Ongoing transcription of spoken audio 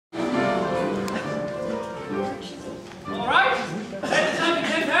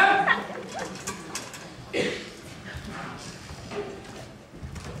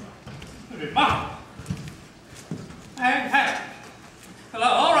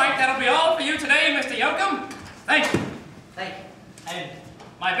evening, Mr. Yoakum. Thank you. Thank you. And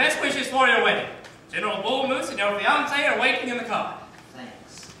my best wishes for your wedding. General Bull Moose and your fiancé are waiting in the car.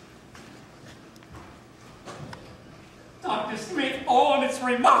 Thanks. Dr. Smith, oh, and it's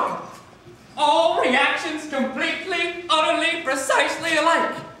remarkable. All reactions completely, utterly, precisely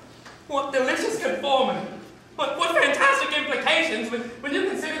alike. What delicious conformity. What fantastic implications when you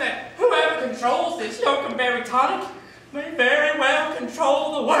consider that whoever controls this Yoakum berry tonic may very well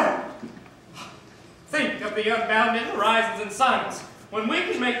control the world. Think of the unbounded horizons in science when we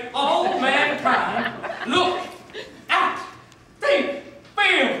can make all mankind look, act, think,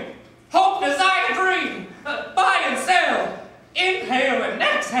 feel, hope, desire, dream, buy and sell, inhale and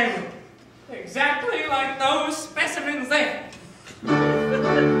exhale, exactly like those specimens there.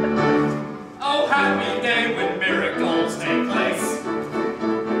 Oh, happy day when miracles take place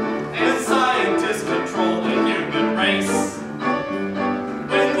and scientists control the human race.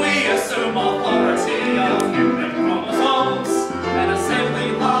 When we assume authority of human chromosomes and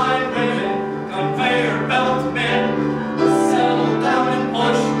assembly line women, conveyor belt men, settle down and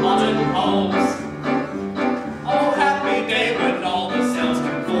push modern homes. Oh, happy day when all the cells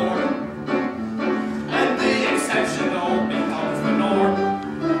conform and the exceptional becomes the norm.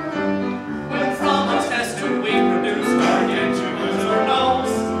 We produce gargantuans or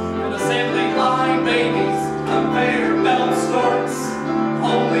gnomes, and assembly line babies, conveyor belt snorts,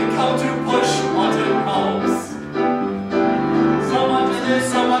 only come to push wanted homes. So much of this,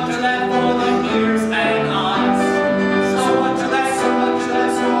 so much of that for the ears and eyes. So much of that, so much of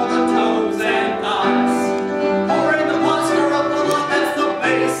that for the toes and thighs. Pour in the pot, stir up the lot, that's the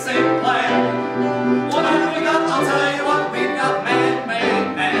basic plan. What have we got? I'll tell you what we've got,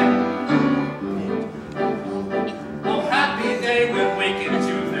 man-made man. When we can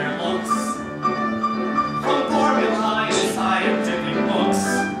choose their looks from formulae and scientific books,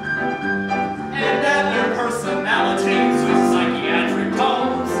 and add their personalities with psychiatric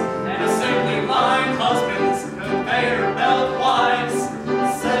tones, and assembly line husbands, conveyor belt wives,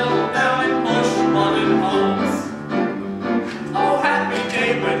 settle down and push modern homes. Oh, happy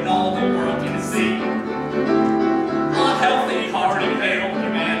day when all the world can see a healthy, hearty, hale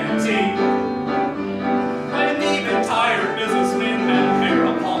humanity. Tired businessmen and hair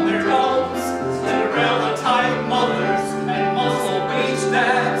upon their nose, Cinderella-type mothers and muscle beach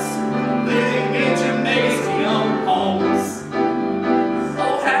dads, living in gymnasium homes.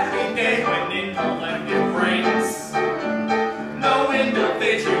 Oh, happy day when in collective brains no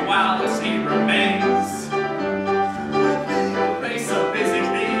individuality remains. A race of busy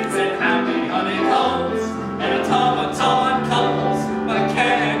bees and happy honeycombs, and automaton couples,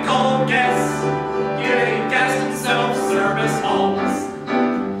 mechanical guests, getting gas and self-service homes.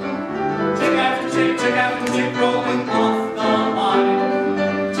 Chick after chick rolling off the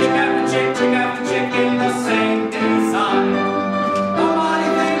line. Chick after chick in the same design. Nobody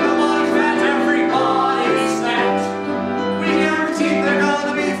thin, nobody fat, everybody stacked. We guarantee they're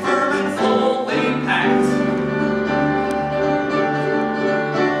gonna be firm and fully packed.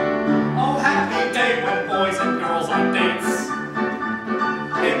 Oh, happy day when boys and girls on dates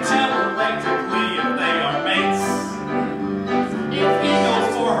can tell electrically if they are mates. If he goes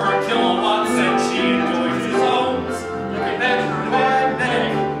for her kilowatts and she enjoys his homes, looking at her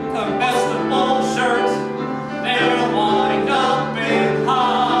magnetic, combustible shirt, they'll wind up in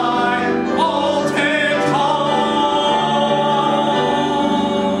high voltage homes.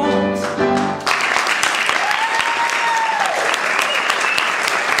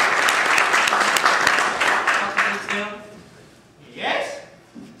 Yes?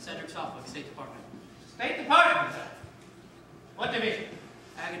 Cedric Suffolk, State Department. State Department, sir. What division?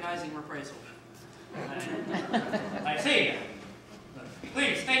 Agonizing reprisal. I see.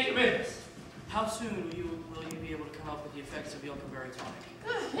 Please, state your business. How soon will you be able to come up with the effects of Yoakum berry tonic?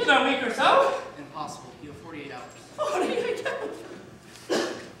 In a week or so. Impossible. You have 48 hours. 48 hours.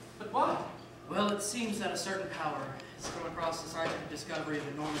 But why? Well, it seems that a certain power has come across a scientific discovery of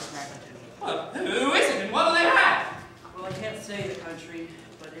enormous magnitude. Well, who is it and what do they have? Well, I can't say the country,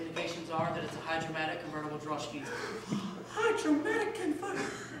 but indications are that it's a hydromatic convertible droshky. Hydromatic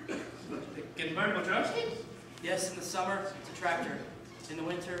convertible droshky? Yes, in the summer, it's a tractor. In the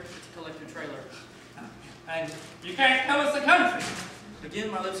winter, it's a collector trailer. And you can't tell us the country. Again,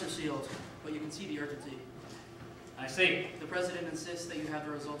 my lips are sealed, but you can see the urgency. I see. The President insists that you have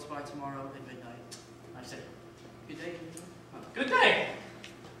the results by tomorrow at midnight. I see. Good day. Good day.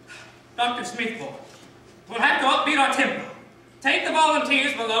 Dr. Smithborn, we'll have to upbeat our tempo. Take the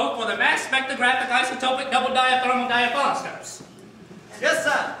volunteers below for the mass spectrographic isotopic double diathermal diaphonoscopes. Yes,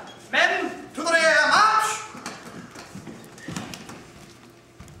 sir. Men, to the rear, march!